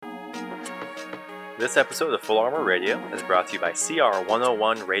This episode of Full Armor Radio is brought to you by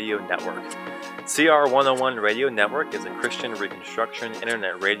CR101 Radio Network. CR101 Radio Network is a Christian Reconstruction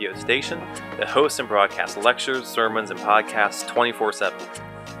internet radio station that hosts and broadcasts lectures, sermons, and podcasts 24/7.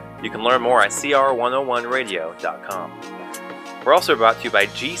 You can learn more at cr101radio.com. We're also brought to you by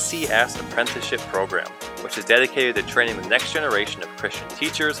GCS Apprenticeship Program, which is dedicated to training the next generation of Christian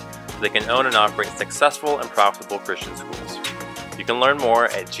teachers so they can own and operate successful and profitable Christian schools. You can learn more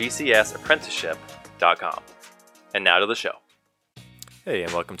at gcsapprenticeship.com. And now to the show. Hey,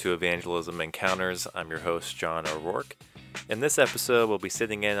 and welcome to Evangelism Encounters. I'm your host, John O'Rourke. In this episode, we'll be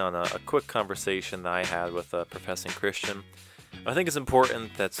sitting in on a quick conversation that I had with a professing Christian. I think it's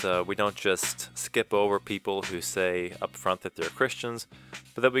important that we don't just skip over people who say up front that they're Christians,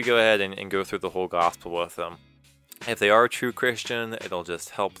 but that we go ahead and go through the whole gospel with them. If they are a true Christian, it'll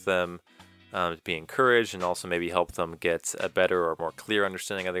just help them be encouraged and also maybe help them get a better or more clear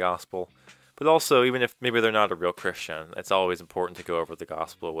understanding of the gospel. But also, even if maybe they're not a real Christian, it's always important to go over the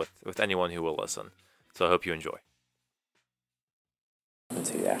gospel with anyone who will listen. So I hope you enjoy.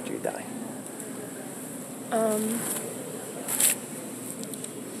 To you after you die.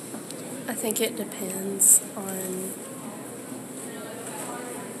 I think it depends on.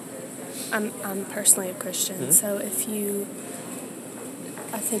 I'm personally a Christian, so if you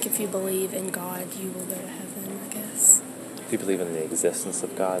believe in God, you will go to heaven, I guess. Do you believe in the existence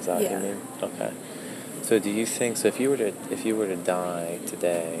of God? Is that what you mean? Okay. So do you think so? If you were to die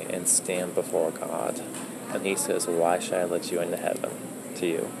today and stand before God, and He says, "Why should I let you into heaven?" to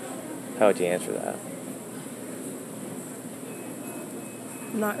you, how would you answer that?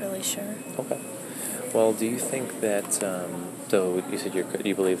 I'm not really sure. Okay. Well, do you think that, so you said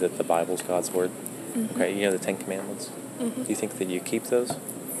you believe that the Bible's God's Word? Mm-hmm. Okay, you know the Ten Commandments? Mm-hmm. Do you think that you keep those?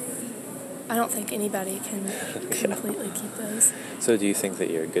 I don't think anybody can completely keep those. So do you think that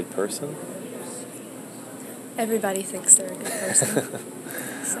you're a good person? Everybody thinks they're a good person.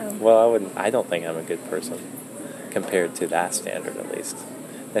 So. Well, I don't think I'm a good person, compared to that standard at least.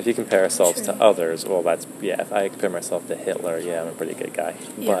 If you compare ourselves to others, well, if I compare myself to Hitler, I'm a pretty good guy.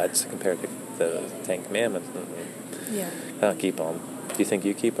 Yeah. But compared to the Ten Commandments, I don't keep them. Do you think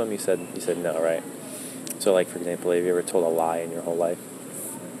you keep them? You said no, right? So, like, for example, have you ever told a lie in your whole life?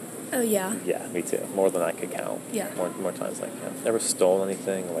 Oh, yeah. Yeah, me too. More than I could count. Yeah. More times than I can count. Ever stolen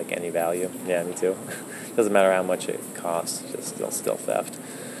anything, like any value? Yeah, me too. Doesn't matter how much it costs, just still theft.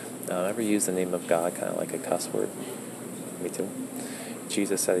 Ever used the name of God kind of like a cuss word? Me too.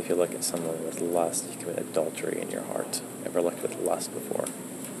 Jesus said if you look at someone with lust, you commit adultery in your heart. Ever looked with lust before?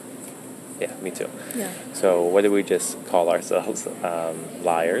 Yeah, me too. Yeah. So what do we just call ourselves?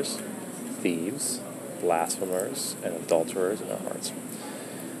 Liars, thieves, blasphemers, and adulterers in our hearts.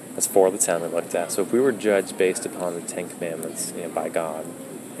 That's 4 of the 10 we looked at. So if we were judged based upon the 10 Commandments, by God,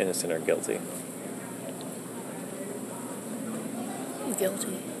 innocent or guilty?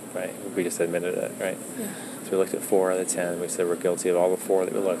 Guilty. Right. We just admitted it, right? Yeah. So we looked at 4 out of 10. We said we're guilty of all the 4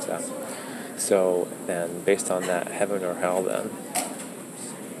 that we looked at. So then, based on that, heaven or hell then?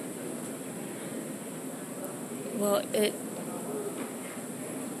 Well, if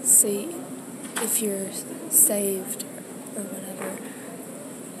you're saved or whatever,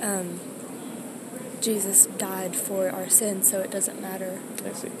 Jesus died for our sins, so it doesn't matter.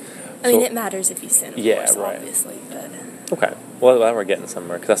 I see. I mean, it matters if you sin, of course, right. Obviously, but... Okay. Well, then we're getting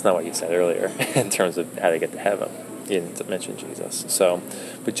somewhere, because that's not what you said earlier in terms of how to get to heaven. You didn't mention Jesus. So,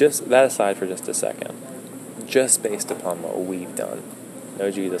 but just that aside for just a second, just based upon what we've done, no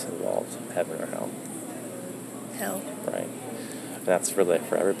Jesus involved, heaven or hell? Hell. Right. And that's really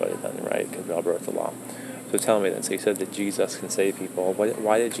for everybody then, right? Because we all broke the law. So tell me then, so you said that Jesus can save people.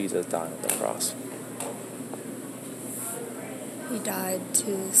 Why did Jesus die on the cross? He died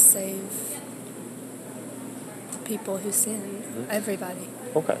to save people who sin, everybody.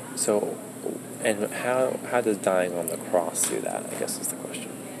 Okay, so, and how does dying on the cross do that, I guess is the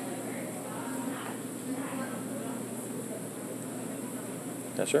question.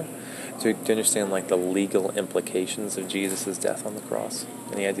 Not sure? Do you understand, like, the legal implications of Jesus' death on the cross?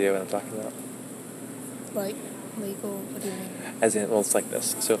 Any idea what I'm talking about? Like, legal, what do you mean? As in, well, it's like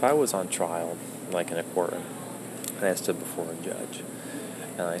this. So if I was on trial, like in a courtroom, and I stood before a judge,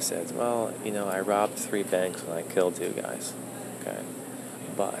 and I said, well, I robbed 3 banks and I killed 2 guys, okay?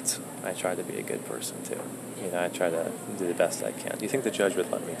 But I tried to be a good person, too. I try to do the best I can. Do you think the judge would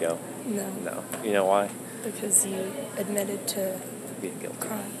let me go? No. No. You know why? Because you admitted to being guilty.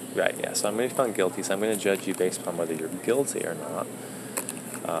 Crime. Right, yeah. So I'm going to be found guilty, so I'm going to judge you based upon whether you're guilty or not.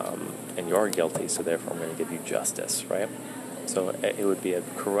 And you're guilty, so therefore I'm going to give you justice, right? So it would be a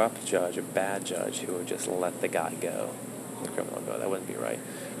corrupt judge, a bad judge, who would just let the guy go. the criminal go. That wouldn't be right.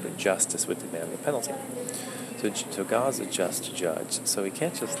 But justice would demand the penalty. So God's a just judge. So he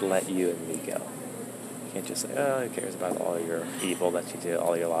can't just let you and me go. He can't just say, oh, who cares about all your evil that you did,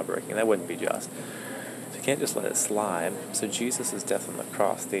 all your law breaking. That wouldn't be just. So you can't just let it slide. So Jesus' death on the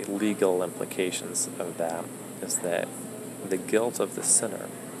cross, the legal implications of that is that the guilt of the sinner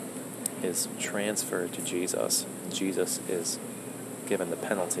is transferred to Jesus. Jesus is given the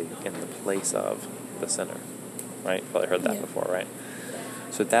penalty in the place of the sinner. Right? You've probably heard that before, right?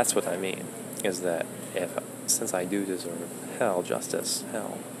 So that's what I mean, is that since I do deserve hell, justice,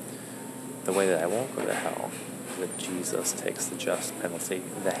 hell, the way that I won't go to hell, that Jesus takes the just penalty,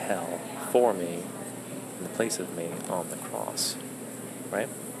 the hell, for me, in the place of me on the cross. Right?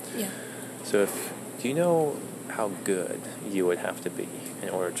 Yeah. So do you know how good you would have to be in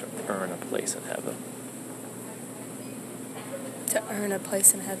order to earn a place in heaven? To earn a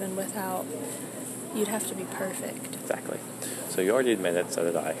place in heaven you'd have to be perfect. Exactly. So you already admitted, so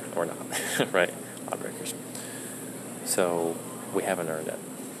did I, or not, right? Lawbreakers. So we haven't earned it.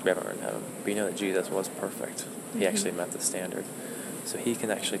 We haven't earned heaven. But you know that Jesus was perfect. He actually met the standard. So he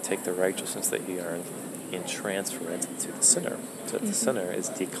can actually take the righteousness that he earned and transfer it to the sinner. So that the sinner is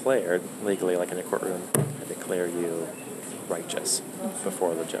declared legally, like in a courtroom, I declare you righteous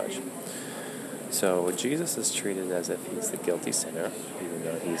before the judge. So Jesus is treated as if he's the guilty sinner, even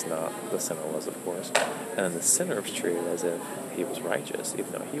though he's not. The sinner was, of course. And then the sinner is treated as if he was righteous,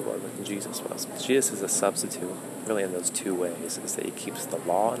 even though he wasn't, and Jesus was. Jesus is a substitute, really in those two ways, is that he keeps the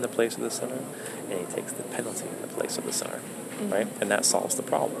law in the place of the sinner, and he takes the penalty in the place of the sinner, right? And that solves the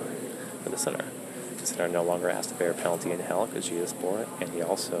problem for the sinner. The sinner no longer has to bear a penalty in hell because Jesus bore it, and he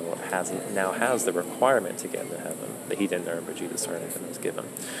also now has the requirement to get into heaven that he didn't earn, but Jesus earned it and was given.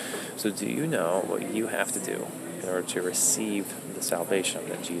 So do you know what you have to do in order to receive the salvation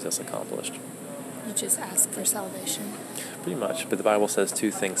that Jesus accomplished? You just ask for salvation. Pretty much, but the Bible says two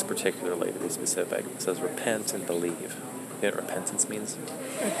things particularly, to be specific. It says repent and believe. You know what repentance means?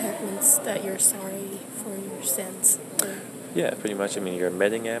 Repentance, that you're sorry for your sins. Yeah, pretty much. I mean, you're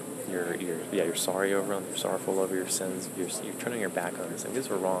admitting it. You're sorry over them. You're sorrowful over your sins. You're turning your back on them, saying these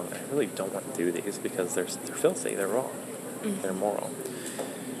were wrong. I really don't want to do these because they're filthy. They're wrong. They're immoral.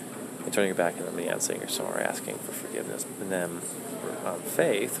 And turning your back on them and saying you're sorry, asking for forgiveness, and then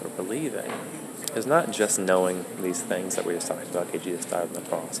faith or believing is not just knowing these things that we just talked about. Okay, Jesus died on the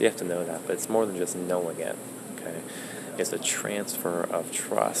cross. You have to know that, but it's more than just knowing it. Okay, it's a transfer of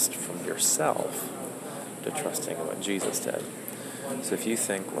trust from yourself to trusting in what Jesus did. So if you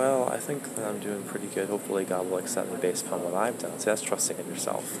think, well, I think that I'm doing pretty good, hopefully God will accept me based upon what I've done. So that's trusting in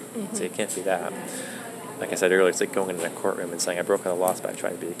yourself. So it can't be that. Like I said earlier, it's like going into a courtroom and saying, I broke all the laws, but I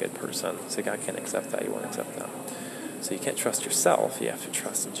tried to be a good person. So God can't accept that. He won't accept that. So you can't trust yourself. You have to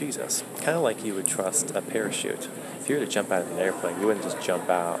trust in Jesus. Kind of like you would trust a parachute. If you were to jump out of an airplane, you wouldn't just jump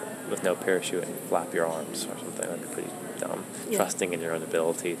out with no parachute and flap your arms or something. That would be pretty dumb. Yeah. Trusting in your own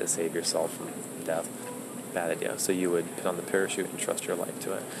ability to save yourself from death. Bad idea. So you would put on the parachute and trust your life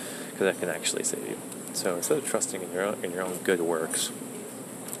to it, because that can actually save you. So instead of trusting in your own good works,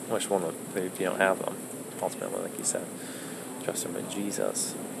 which one if you don't have them, ultimately, like you said, trust in what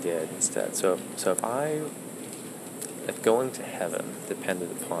Jesus did instead. So if going to heaven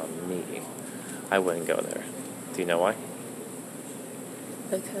depended upon me, I wouldn't go there. Do you know why?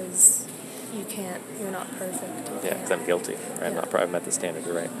 Because you're not perfect. Yeah, because I'm guilty, right? Yeah. I've met the standard,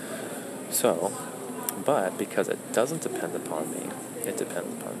 you're right. So, but because it doesn't depend upon me, it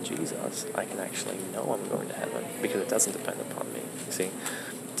depends upon Jesus, I can actually know I'm going to heaven, because it doesn't depend upon me. You see,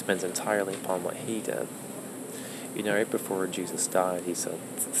 it depends entirely upon what he did. You know, right before Jesus died, he said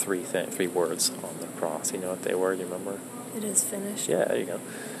three words on the cross. You know what they were? You remember? It is finished. Yeah, there you go.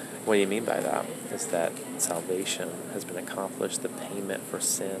 What do you mean by that? Is that salvation has been accomplished, the payment for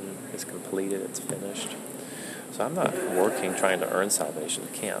sin is completed, it's finished. So I'm not working trying to earn salvation.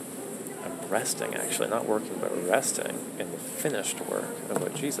 I can't. I'm resting, actually. Not working, but resting in the finished work of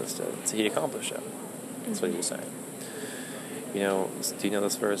what Jesus did. So he accomplished it. That's what he was saying. You know, do you know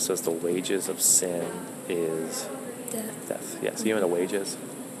this verse says the wages of sin is death. Yes. Yeah. So you know what a wage is?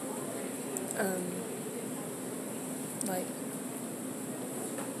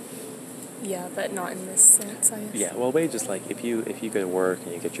 Yeah, but not in this sense, I guess. Yeah, well, wage is like if you go to work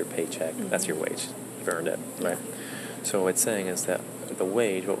and you get your paycheck, that's your wage. You've earned it, right? So what it's saying is that the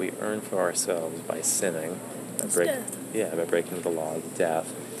wage, what we earn for ourselves by sinning, by breaking the law, is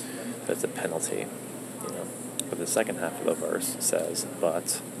death. That's a penalty, you know. But the second half of the verse says,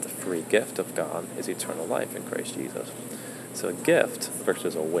 but the free gift of God is eternal life in Christ Jesus. So a gift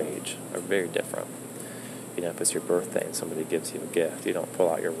versus a wage are very different. if it's your birthday and somebody gives you a gift, you don't pull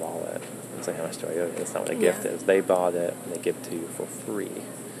out your wallet and say, how much do I owe you? That's not what a gift is. They bought it and they give it to you for free.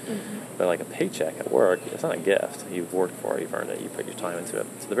 But like a paycheck at work, it's not a gift. You've worked for it, you've earned it, you put your time into it.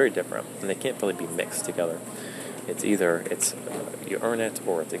 So they're very different, and they can't really be mixed together. It's either you earn it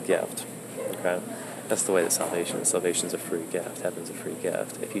or it's a gift. Okay, that's the way that salvation is. Salvation's a free gift. Heaven's a free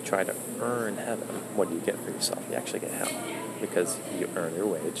gift. If you try to earn heaven, what do you get for yourself? You actually get hell, because you earn your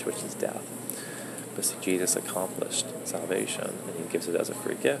wage, which is death. But see, Jesus accomplished salvation, and he gives it as a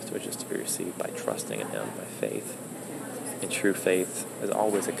free gift, which is to be received by trusting in him by faith. And true faith is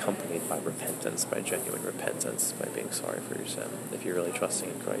always accompanied by repentance, by genuine repentance, by being sorry for your sin, if you're really trusting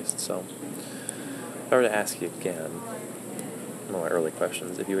in Christ. So, if I were to ask you again, one of my early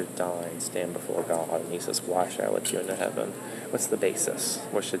questions, if you would die and stand before God, and he says, why should I let you into heaven? What's the basis?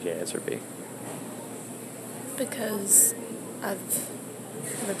 What should your answer be? Because I've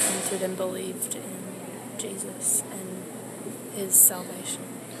repented and believed in Jesus and his salvation.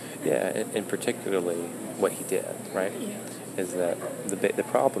 Yeah, and particularly what he did, right? Yeah. Is that the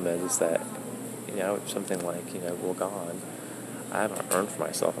problem is that, something like, well, God, I haven't earned for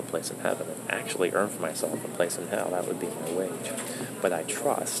myself a place in heaven, and actually earned for myself a place in hell. That would be my wage. But I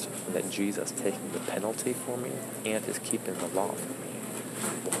trust that Jesus taking the penalty for me and is keeping the law for me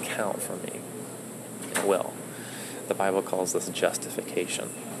will count for me. It will. The Bible calls this justification.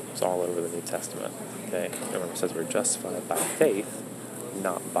 It's all over the New Testament. Okay? Remember, it says we're justified by faith,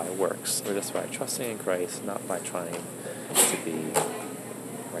 not by works. We're justified by trusting in Christ, not by trying to be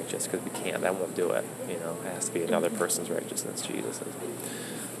righteous, because we can't. That won't do it. It has to be another person's righteousness, Jesus'.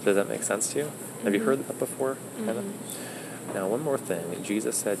 Does that make sense to you? Have you heard that before? Now, one more thing.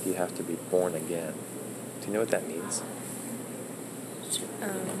 Jesus said you have to be born again. Do you know what that means?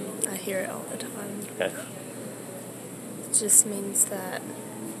 I hear it all the time. Okay. It just means that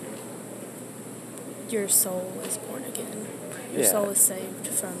your soul is born again. Your soul is saved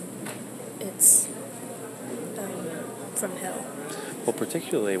from from hell. Well,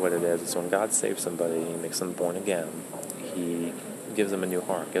 particularly what it is when God saves somebody, he makes them born again. He gives them a new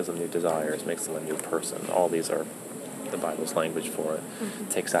heart, gives them new desires, makes them a new person. All these are the Bible's language for it.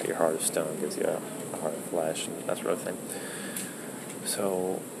 Takes out your heart of stone, gives you a heart of flesh, and that sort of thing.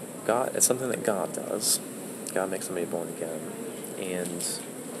 So, it's something that God does. God makes somebody born again, and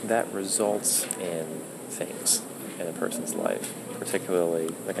that results in things in a person's life. Particularly,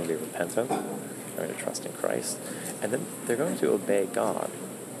 they're going to be repentant, they're going to trust in Christ, and then they're going to obey God.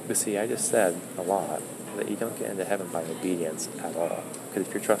 But see, I just said a lot that you don't get into heaven by obedience at all. Because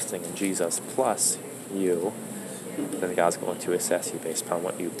if you're trusting in Jesus plus you, then God's going to assess you based upon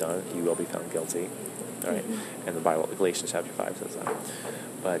what you've done. You will be found guilty. All right? And the Bible, Galatians chapter 5 says that.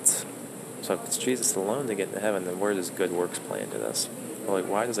 But, so if it's Jesus alone to get into heaven, then where does good works play into this? Well,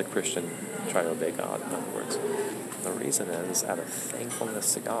 why does a Christian try to obey God, in other words? The reason is out of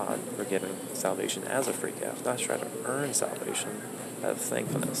thankfulness to God for giving salvation as a free gift, not try to earn salvation, out of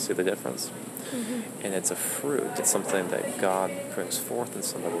thankfulness. See the difference? And it's a fruit. It's something that God brings forth in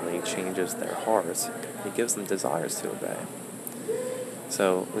somebody when he changes their hearts. He gives them desires to obey.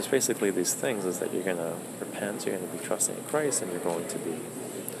 So there's basically these things is that you're going to repent, you're going to be trusting in Christ, and you're going to be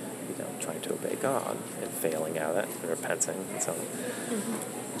trying to obey God and failing at it and repenting. And so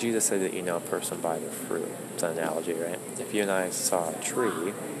Jesus said that you know a person by their fruit. It's an analogy, right? If you and I saw a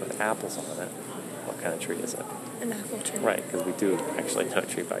tree with apples on it, what kind of tree is it? An apple tree. Right, because we do actually know a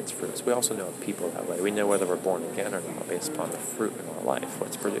tree by its fruits. We also know people that way. We know whether we're born again or not based upon the fruit in our life,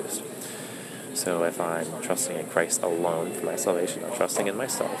 what's produced. So if I'm trusting in Christ alone for my salvation, not trusting in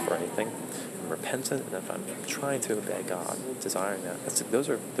myself or anything, I'm repentant, and if I'm trying to obey God, desiring that, those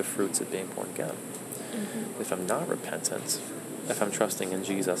are the fruits of being born again. If I'm not repentant, if I'm trusting in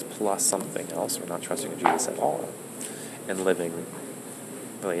Jesus plus something else, or not trusting in Jesus at all, and living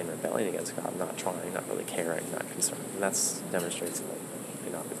really in rebellion against God, not trying, not really caring, not concerned, and that demonstrates that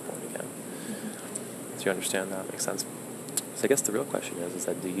you're not born again. Do you understand that? Makes sense? So I guess the real question is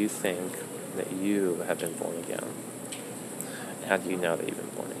that do you think that you have been born again? And how do you know that you've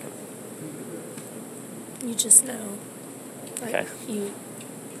been born again? You just know. Like Okay.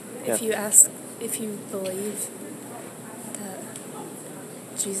 If you believe that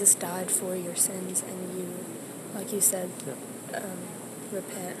Jesus died for your sins and you, like you said,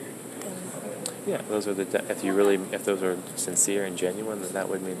 repent, then... Yeah, those are if those are sincere and genuine, then that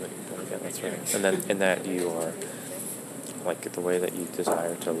would mean that you're born again. That's right. And then in that you are, like the way that you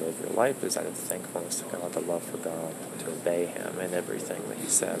desire to live your life is out of thankfulness to God, the love for God, to obey Him in everything that He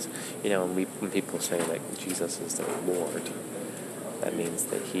says. When people say that Jesus is their Lord, that means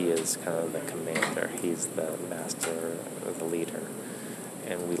that He is kind of the commander. He's the master, or the leader.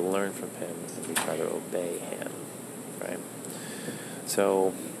 and we learn from him, and we try to obey him, right?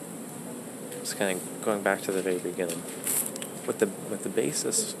 So, just kind of going back to the very beginning, with the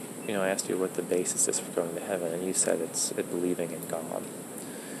basis, I asked you what the basis is for going to heaven, and you said it's believing in God.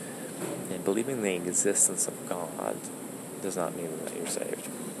 And believing in the existence of God does not mean that you're saved.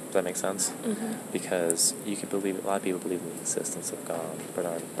 Does that make sense? Mm-hmm. Because you could believe, a lot of people believe in the existence of God, but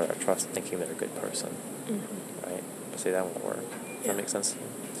are trust thinking they're a good person, Mm-hmm. right? But see, that won't work. Does that make sense?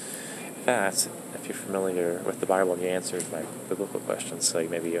 In fact, if you're familiar with the Bible, you answered my biblical questions, so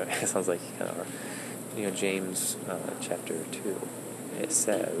maybe it sounds like you kind of are. James chapter 2, it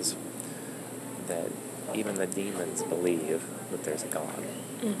says that even the demons believe that there's a God.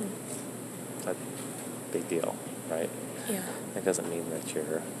 Mm-hmm. That's a big deal, right? Yeah. That doesn't mean that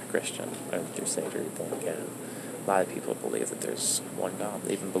you're a Christian or that you're saved or you're born again. A lot of people believe that there's one God.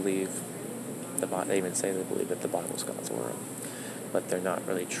 They even they even say they believe that the Bible's God's word, but they're not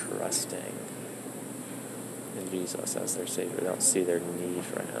really trusting in Jesus as their Savior. They don't see their need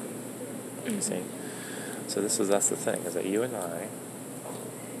for Him. Mm-hmm. You see? So that's the thing, is that you and I,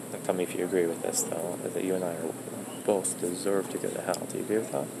 tell me if you agree with this though, is that you and I are both deserve to go to hell. Do you agree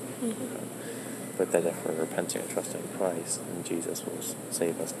with that? Mm-hmm. Okay. But that if we're repenting and trusting in Christ, then Jesus will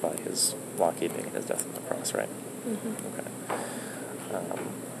save us by His law-keeping and His death on the cross, right? Mm-hmm. Okay.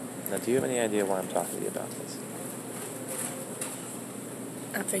 Now, do you have any idea why I'm talking to you about this?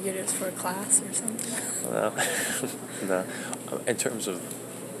 I figured it was for a class or something. No. No. In terms of,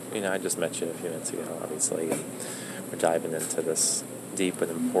 I just met you a few minutes ago, obviously, and we're diving into this deep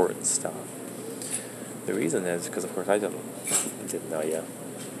and important stuff. The reason is because, of course, I didn't know you.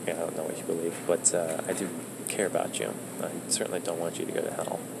 I don't know what you believe, but I do care about you. I certainly don't want you to go to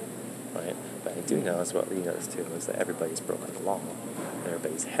hell, right? But I do know, as what you notice too, is that everybody's broken the law, and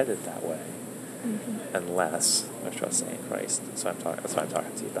everybody's headed that way, Mm-hmm. unless they're trusting in Christ. So that's why I'm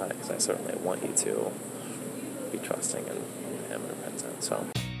talking to you about it, because I certainly want you to be trusting in Him and repentant. So,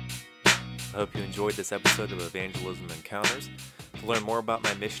 I hope you enjoyed this episode of Evangelism Encounters. To learn more about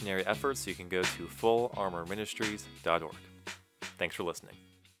my missionary efforts, you can go to fullarmorministries.org. Thanks for listening.